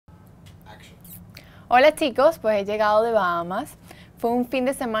Hola chicos, pues he llegado de Bahamas. Fue un fin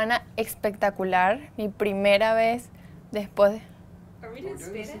de semana espectacular, mi primera vez después de... Are we doing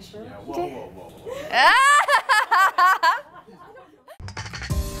Spanish? Yeah, whoa.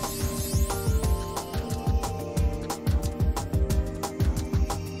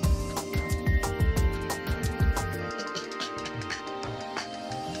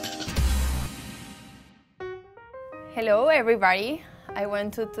 Hello everybody, I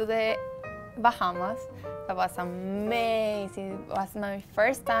went to the Bahamas. That was amazing. It was my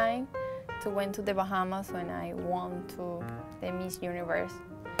first time to went to the Bahamas when I won to the Miss Universe.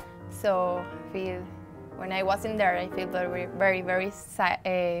 So when I was in there, I feel very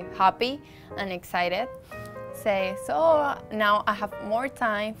happy and excited. So now I have more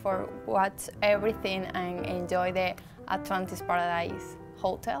time for watch everything and enjoy the Atlantis Paradise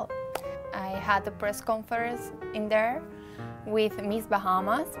Hotel. I had a press conference in there with Miss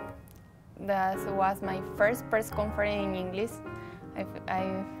Bahamas. That was my first press conference in English.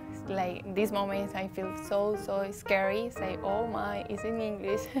 I like this moment I feel so scary. Say, oh my, it's in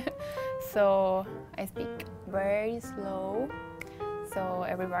English. So I speak very slow, so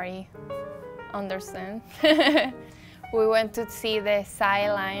everybody understand. We went to see the sea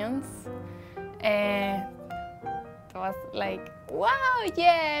lions, and it was like, wow,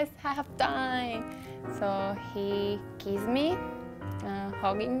 yes, I have time. So he kissed me,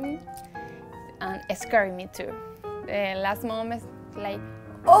 hugging me, and scared me too. The last moment, like,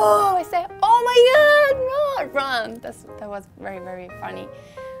 oh, I said, oh my God, no, run. That was very funny.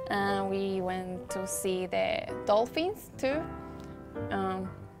 We went to see the dolphins too.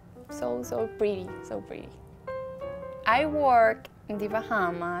 So pretty. I work in the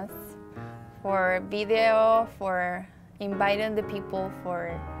Bahamas for video, for inviting the people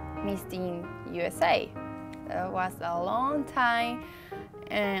for Miss Teen USA. That was a long time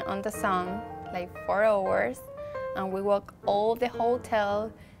on the sun, like 4 hours, and we walk all the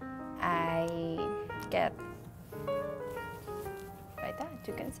hotel. I get like that,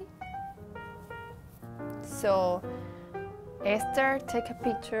 you can see. So Esther take a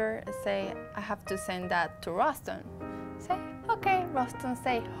picture and say, I have to send that to Roston. Say, okay, Roston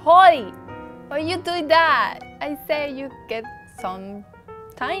say, Holly, why you do that? I say you get some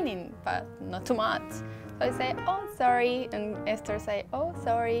tiny, but not too much. So I say, oh, sorry, and Esther say, oh,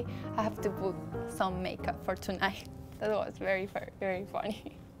 sorry, I have to put some makeup for tonight. That was very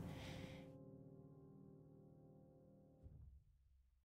funny.